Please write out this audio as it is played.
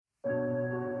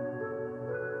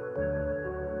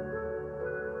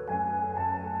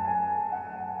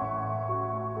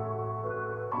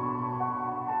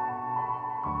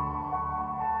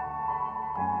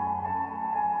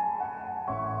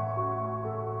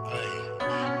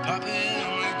Pop it,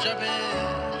 I'm like drop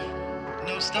it,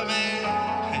 no stopping.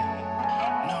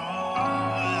 No.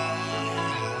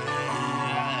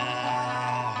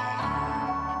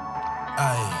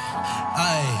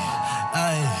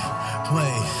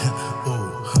 Wait,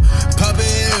 ooh. Pop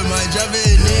it, might drop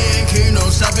it, then keep no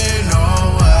stopping,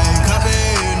 no way. Cop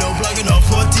it, no plugging, no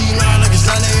 14 line like a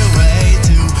Sonnet, way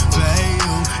to pay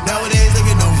you. Nowadays,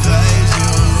 nigga, don't phase you.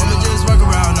 I'ma just walk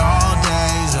around all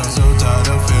days. I'm so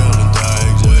tired of feeling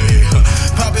things,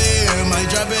 yeah. Pop it, might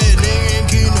drop it,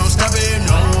 then keep no stopping,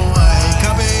 no way.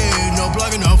 Cop it, no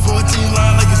plugging, no 14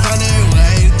 line like a Sonnet,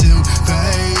 way to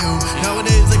pay you.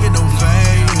 Nowadays, nigga, don't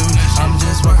phase you. I'm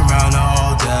just walking around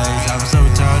all days. I'm so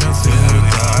tired of feeling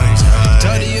things.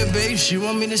 Tired of your babe, she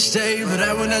want me to stay, but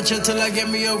I will not chill till I get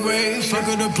me a raise. Fuck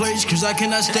her the place, cause I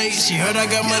cannot stay. She heard I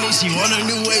got money, she want a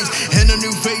new ways and a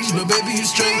new face, but baby you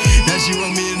straight. Now she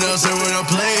want me to know her when I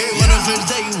play. When the first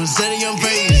day was setting on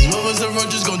face, what was the road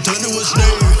just gon' turn to a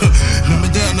snake? Number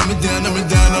down, number down, number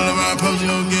down. All around post, you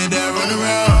gon' get that run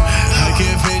around. I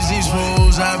can't face these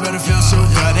fools, I better feel so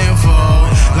goddamn full.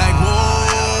 Like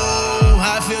whoa,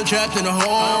 I feel trapped in a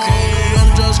hole.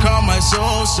 I'm just call my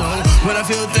soul, so when I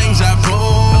feel things I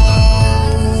pull.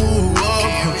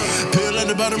 Pill at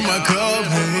the bottom of my cup,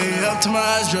 hey, up to my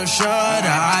eyes just shut.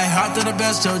 I hot to the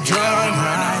best till drunk.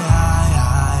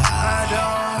 I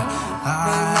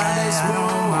don't